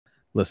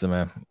Listen,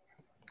 man.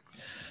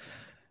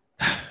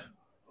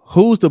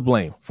 Who's to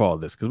blame for all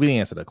this? Because we didn't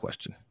answer that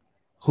question.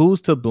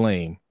 Who's to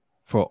blame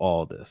for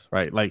all this,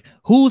 right? Like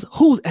who's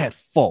at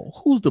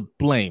fault? Who's to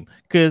blame?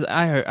 Because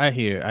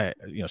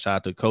shout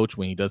out to Coach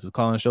when he does his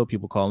calling show.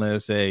 People call in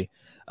and say,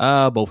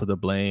 both of the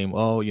blame.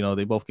 Oh,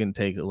 they both can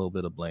take a little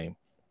bit of blame,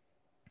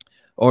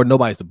 or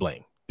nobody's to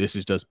blame. This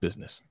is just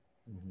business,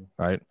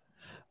 right?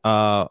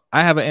 I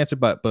have an answer,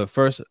 but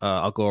first,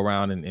 I'll go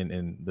around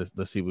and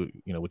let's see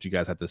what you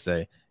guys have to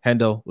say.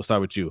 Hendo, we'll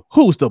start with you.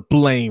 Who's to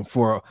blame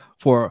for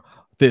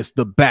this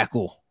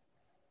debacle?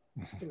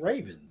 It's the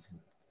Ravens.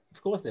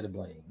 Of course they're to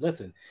blame.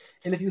 Listen,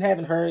 and if you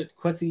haven't heard,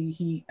 Quincy,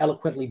 he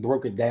eloquently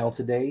broke it down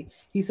today.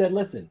 He said,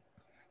 listen,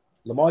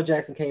 Lamar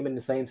Jackson came in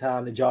the same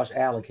time that Josh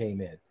Allen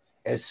came in.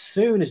 As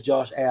soon as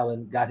Josh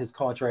Allen got his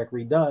contract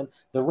redone,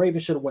 the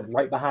Ravens should have went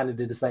right behind and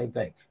did the same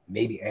thing.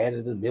 Maybe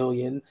added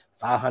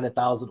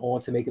 $1,500,000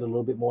 on to make it a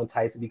little bit more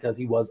enticing because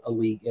he was a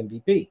league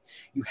MVP.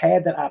 You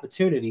had that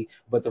opportunity,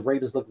 but the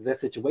Ravens looked at that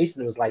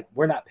situation and was like,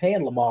 we're not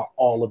paying Lamar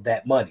all of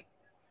that money,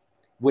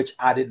 which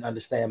I didn't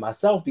understand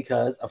myself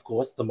because, of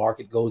course, the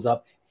market goes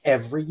up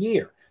every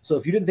year. So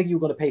if you didn't think you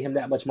were going to pay him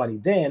that much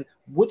money then,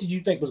 what did you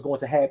think was going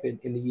to happen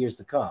in the years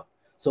to come?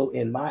 So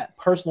in my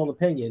personal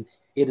opinion,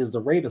 it is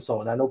the Ravens'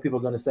 fault. And I know people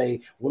are going to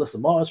say, well, it's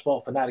Lamar's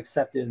fault for not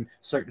accepting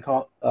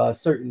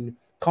certain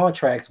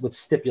contracts with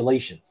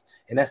stipulations.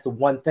 And that's the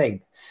one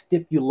thing,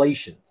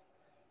 stipulations.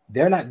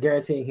 They're not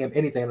guaranteeing him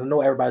anything. I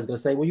know everybody's going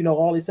to say, well,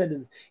 all he said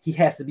is he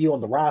has to be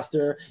on the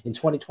roster in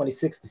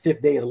 2026, the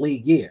 5th day of the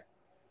league year.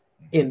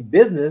 In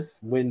business,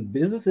 when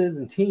businesses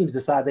and teams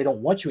decide they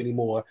don't want you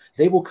anymore,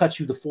 they will cut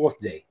you the 4th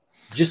day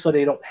just so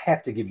they don't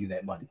have to give you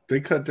that money.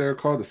 They cut Derek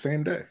Carr the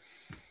same day.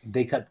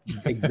 They cut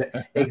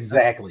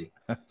exactly.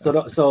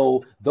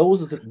 So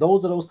those are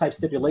those type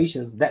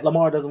stipulations that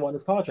Lamar doesn't want in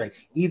his contract.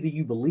 Either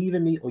you believe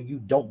in me or you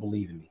don't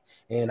believe in me.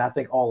 And I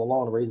think all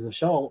along the Raiders have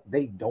shown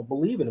they don't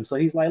believe in him. So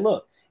he's like,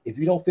 look, if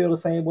you don't feel the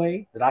same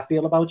way that I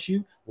feel about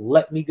you,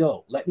 let me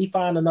go. Let me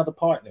find another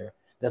partner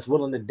that's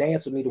willing to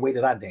dance with me the way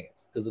that I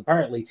dance. Because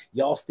apparently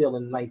y'all still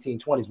in the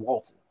 1920s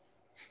waltzing.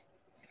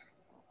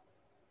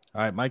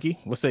 All right, Mikey,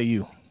 what say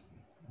you?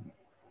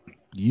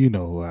 You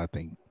know who I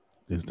think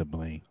is to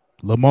blame.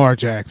 Lamar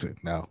Jackson.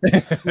 No,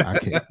 I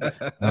can't.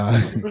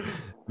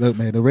 Look,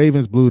 man, the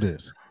Ravens blew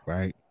this,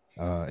 right?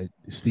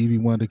 Stevie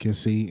Wonder can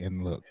see,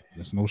 and look,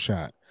 there's no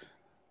shot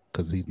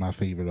because he's my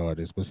favorite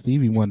artist, but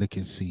Stevie Wonder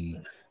can see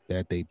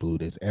that they blew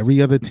this.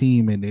 Every other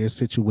team in their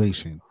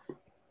situation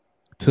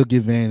took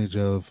advantage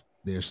of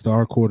their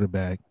star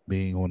quarterback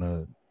being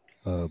on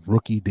a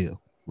rookie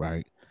deal,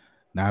 right?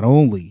 Not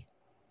only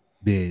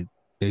did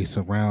they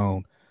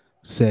surround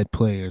said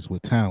players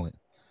with talent,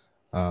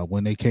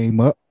 when they came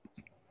up,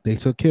 they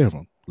took care of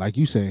them. Like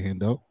you said,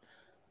 Hendo,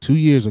 2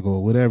 years ago,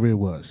 whatever it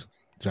was,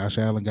 Josh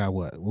Allen got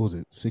what was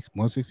it,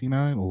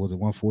 169 or was it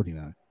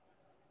 149?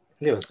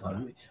 It was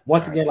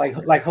once again,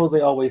 like Jose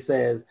always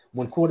says,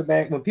 when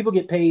people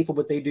get paid for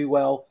what they do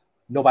well,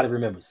 nobody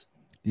remembers.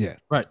 Yeah,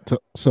 right.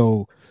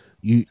 So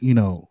you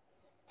know,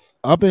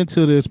 up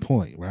until this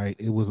point, right?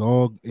 It was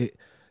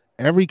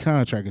every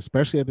contract,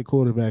 especially at the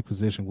quarterback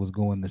position, was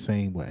going the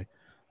same way.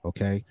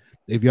 Okay,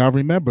 if y'all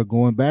remember,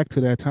 going back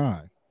to that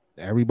time,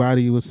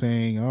 everybody was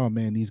saying, "Oh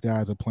man, these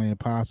guys are playing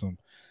possum."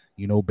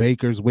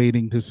 Baker's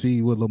waiting to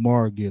see what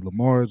Lamar get.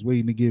 Lamar's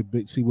waiting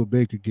to see what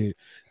Baker get.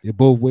 They're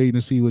both waiting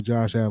to see what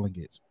Josh Allen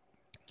gets.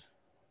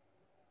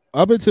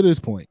 Up until this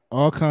point,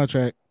 all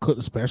contract,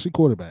 especially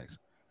quarterbacks,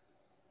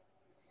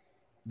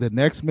 the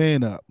next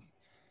man up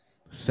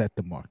set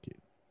the market,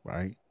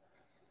 right?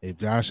 If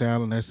Josh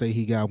Allen, let's say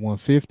he got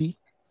 150,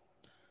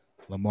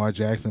 Lamar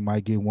Jackson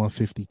might get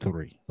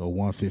 153 or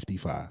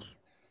 155.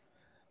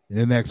 And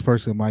the next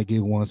person might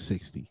get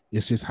 160.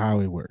 It's just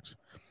how it works.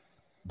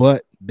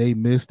 But they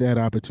missed that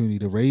opportunity.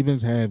 The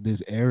Ravens have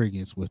this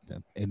arrogance with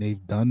them, and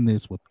they've done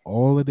this with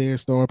all of their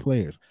star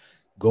players.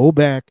 Go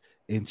back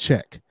and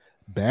check.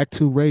 Back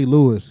to Ray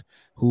Lewis,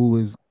 who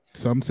is,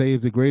 some say,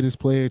 is the greatest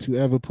player to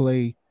ever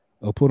play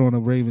or put on a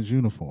Ravens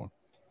uniform.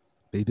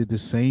 They did the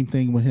same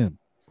thing with him,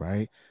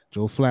 right?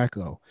 Joe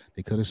Flacco.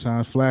 They could have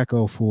signed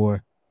Flacco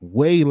for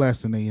way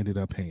less than they ended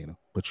up paying him.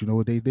 But you know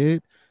what they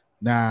did?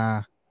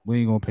 Nah, we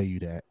ain't going to pay you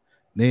that.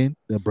 Then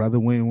the brother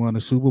went and won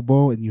a Super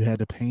Bowl, and you had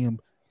to pay him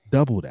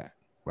double that,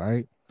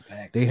 right?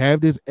 Thanks. They have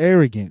this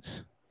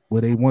arrogance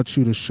where they want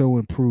you to show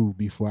and prove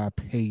before I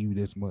pay you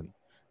this money,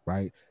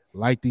 right?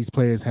 Like these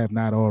players have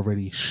not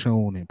already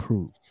shown and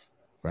proved,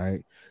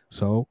 right?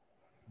 So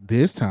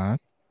this time,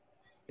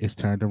 it's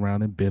turned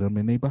around and bit them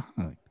in their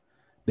behind.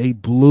 They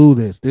blew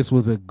this. This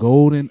was a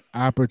golden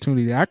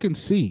opportunity. I can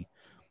see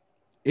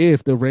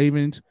if the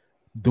Ravens,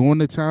 during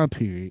the time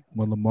period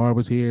when Lamar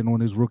was here and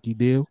on his rookie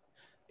deal,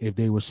 if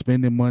they were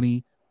spending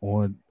money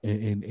on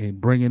and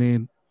bringing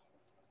in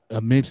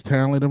immense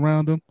talent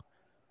around them,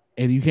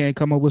 and you can't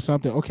come up with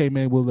something, okay,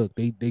 man, well, look,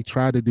 they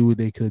tried to do what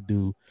they could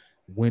do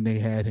when they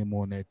had him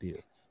on that deal.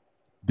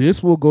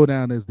 This will go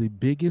down as the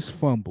biggest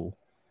fumble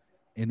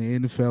in the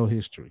NFL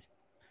history.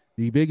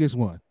 The biggest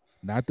one.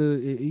 Not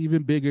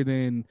even bigger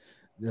than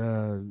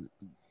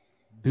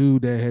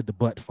dude that had the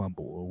butt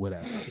fumble or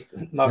whatever.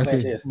 Mark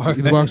That's Sanchez. it.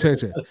 Mark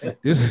Sanchez.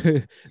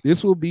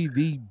 This will be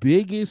the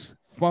biggest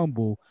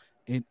fumble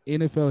in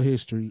NFL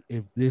history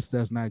if this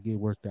does not get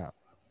worked out,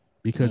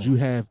 because you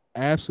have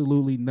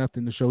absolutely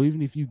nothing to show.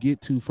 Even if you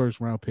get 2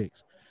 first-round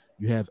picks,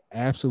 you have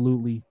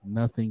absolutely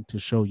nothing to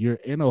show. You're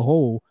in a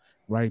hole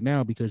right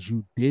now because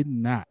you did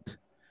not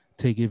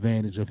take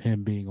advantage of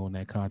him being on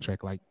that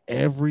contract like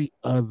every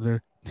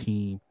other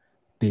team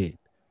did.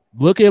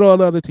 Look at all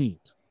the other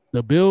teams.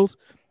 The Bills,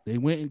 they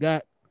went and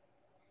got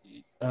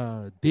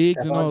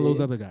Diggs and all those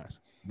other guys.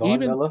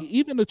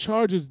 Even the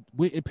Chargers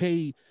went and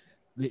paid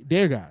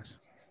their guys.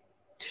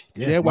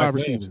 Their wide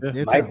receivers.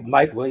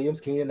 Mike Williams,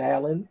 Keenan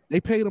Allen.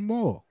 They paid them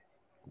all.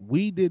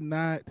 We did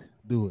not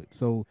do it.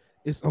 So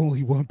it's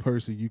only one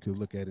person you could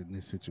look at in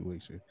this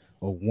situation,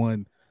 or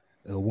one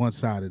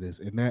side of this,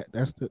 and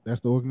that's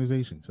the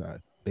organization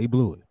side. They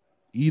blew it.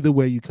 Either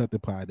way you cut the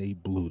pie, they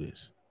blew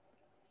this.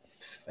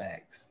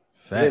 Facts.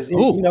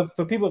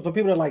 For people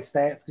that like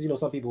stats, because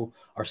some people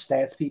are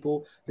stats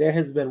people. There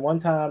has been one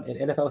time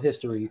in NFL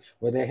history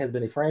where there has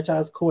been a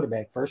franchise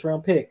quarterback, first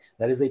round pick,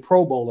 that is a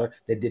Pro Bowler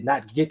that did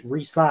not get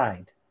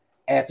re-signed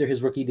after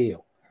his rookie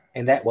deal,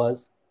 and that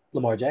was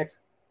Lamar Jackson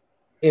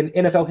in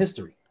NFL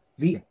history,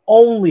 the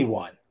only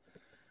one.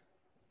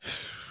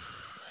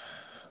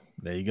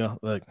 There you go.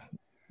 Look,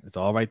 it's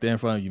all right there in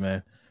front of you,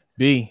 man.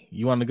 B,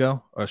 you want to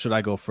go, or should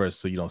I go first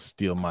so you don't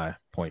steal my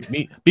point?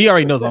 B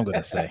already knows what I'm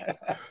going to say.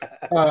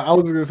 I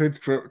was going to say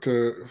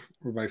to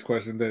Mike's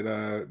question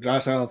that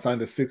Josh Allen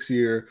signed a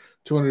 6-year,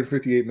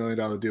 $258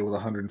 million deal with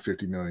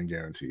 $150 million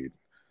guaranteed.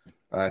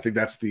 I think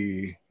that's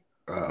the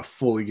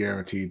fully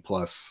guaranteed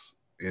plus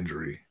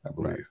injury, I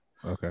believe.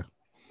 Right. Okay.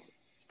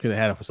 Could have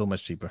had it for so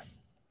much cheaper.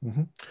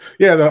 Mm-hmm.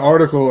 Yeah, the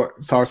article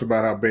talks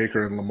about how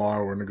Baker and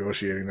Lamar were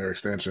negotiating their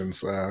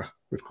extensions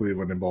with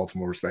Cleveland and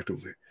Baltimore,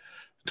 respectively,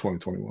 in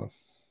 2021.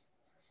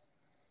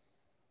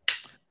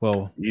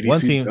 Well, EDC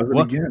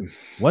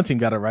one team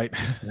got it right.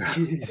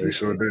 They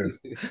sure did.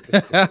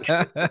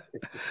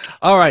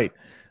 All right.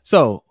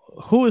 So,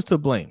 who is to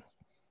blame?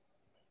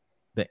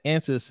 The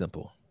answer is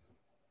simple.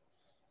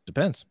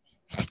 Depends.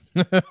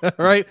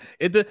 Right?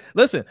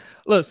 Listen.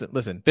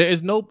 There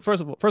is no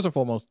first and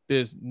foremost,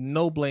 there's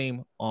no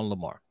blame on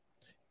Lamar.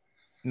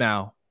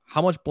 Now,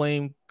 how much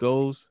blame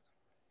goes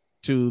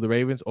to the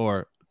Ravens,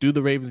 or do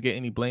the Ravens get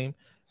any blame?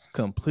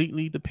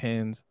 Completely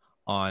depends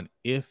on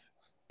if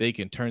they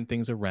can turn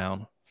things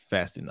around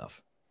fast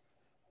enough.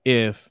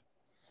 If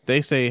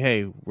they say,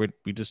 hey,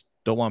 we just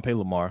don't want to pay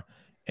Lamar,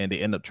 and they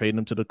end up trading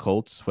him to the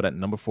Colts for that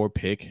number 4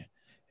 pick,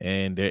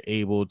 and they're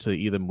able to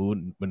either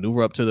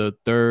maneuver up to the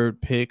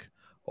 3rd pick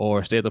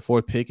or stay at the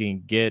 4th pick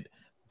and get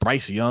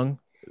Bryce Young,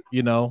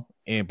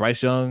 and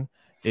Bryce Young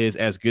is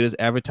as good as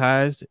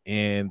advertised,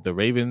 and the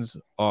Ravens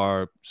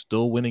are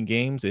still winning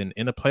games and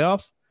in the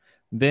playoffs,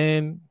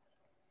 then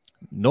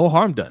no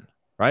harm done,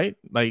 right?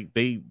 Like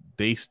they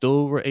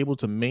still were able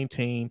to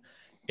maintain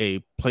a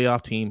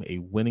playoff team, a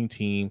winning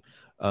team,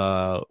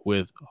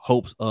 with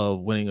hopes of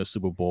winning a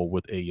Super Bowl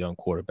with a young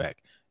quarterback.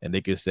 And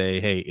they could say,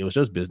 hey, it was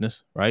just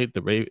business, right?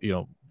 The Ravens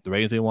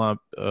didn't want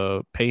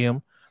to pay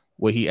him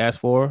what he asked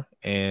for,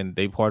 and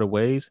they parted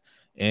ways.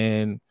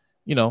 And,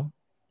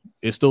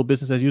 it's still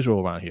business as usual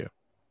around here.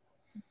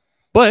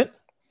 But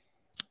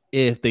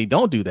if they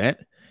don't do that,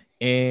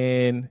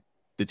 and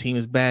the team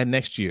is bad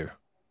next year,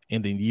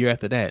 and the year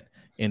after that,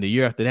 and the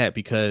year after that,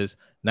 because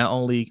not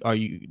only are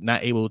you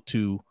not able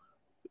to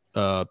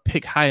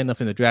pick high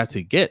enough in the draft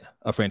to get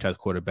a franchise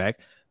quarterback,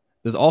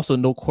 there's also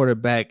no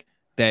quarterback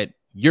that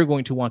you're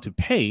going to want to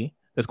pay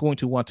that's going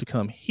to want to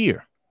come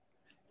here.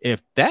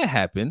 If that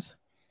happens,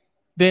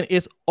 then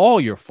it's all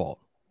your fault.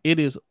 It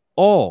is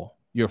all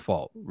your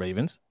fault,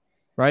 Ravens,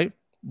 right?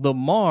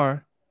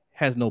 Lamar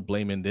has no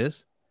blame in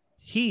this.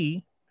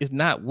 He is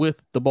not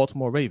with the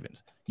Baltimore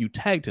Ravens. You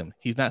tagged him.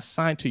 He's not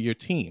signed to your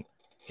team.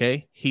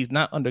 Okay. He's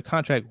not under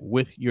contract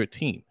with your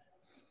team.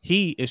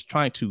 He is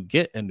trying to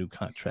get a new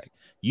contract.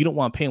 You don't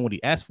want to pay him what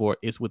he asked for.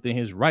 It's within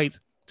his rights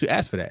to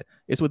ask for that.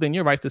 It's within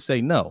your rights to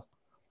say no.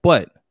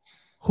 But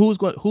who is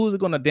it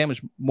going to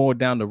damage more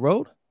down the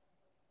road?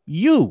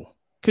 You,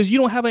 because you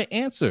don't have an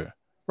answer,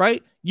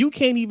 right? You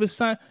can't even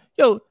sign.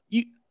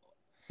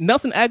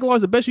 Nelson Aguilar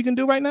is the best you can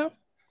do right now.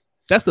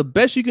 That's the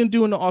best you can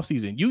do in the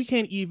offseason. You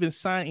can't even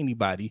sign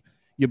anybody.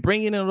 You're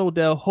bringing in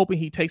Odell, hoping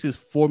he takes his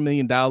 $4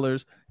 million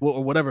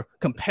or whatever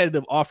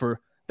competitive offer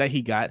that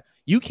he got.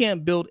 You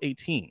can't build a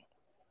team,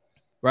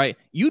 right?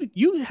 You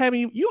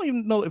don't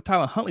even know if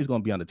Tyler Huntley's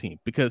going to be on the team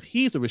because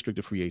he's a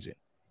restricted free agent.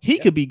 He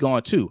could be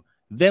gone too.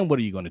 Then what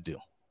are you going to do,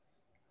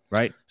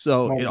 right?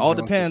 So Marvin it all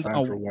Jones depends just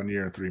on for 1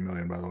 year and $3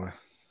 million. By the way,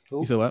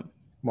 you said what?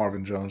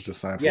 Marvin Jones just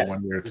signed for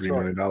 1 year,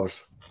 $3 million.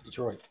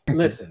 Detroit.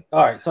 Listen,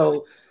 all right.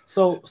 So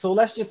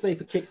let's just say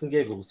for kicks and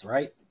giggles,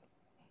 right?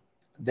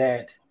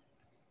 That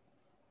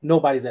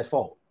nobody's at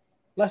fault.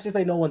 Let's just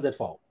say no one's at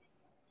fault.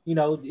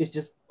 It's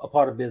just a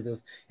part of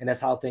business, and that's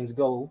how things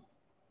go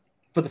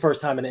for the first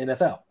time in the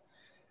NFL.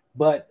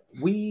 But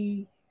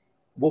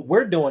what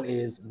we're doing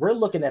is we're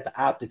looking at the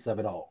optics of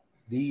it all.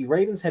 the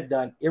Ravens have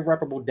done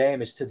irreparable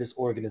damage to this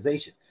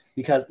organization,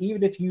 because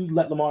even if you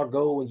let Lamar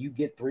go and you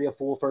get 3 or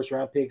 4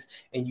 first-round picks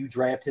and you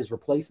draft his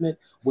replacement,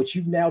 what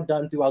you've now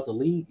done throughout the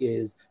league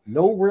is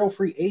no real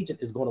free agent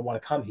is going to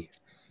want to come here.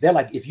 They're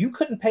like, if you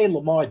couldn't pay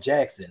Lamar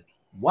Jackson,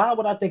 why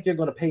would I think you're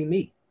going to pay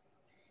me?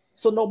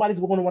 So nobody's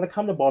going to want to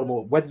come to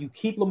Baltimore, whether you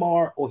keep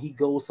Lamar or he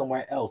goes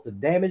somewhere else. The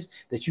damage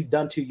that you've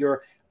done to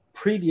your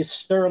previous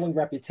sterling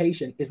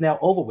reputation is now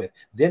over with.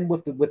 Then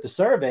with the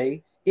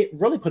survey, it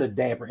really put a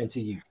damper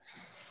into you.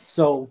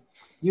 So,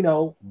 you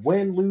know,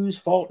 win, lose,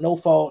 fault, no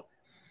fault,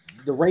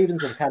 the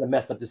Ravens have kind of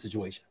messed up the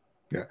situation.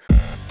 Yeah.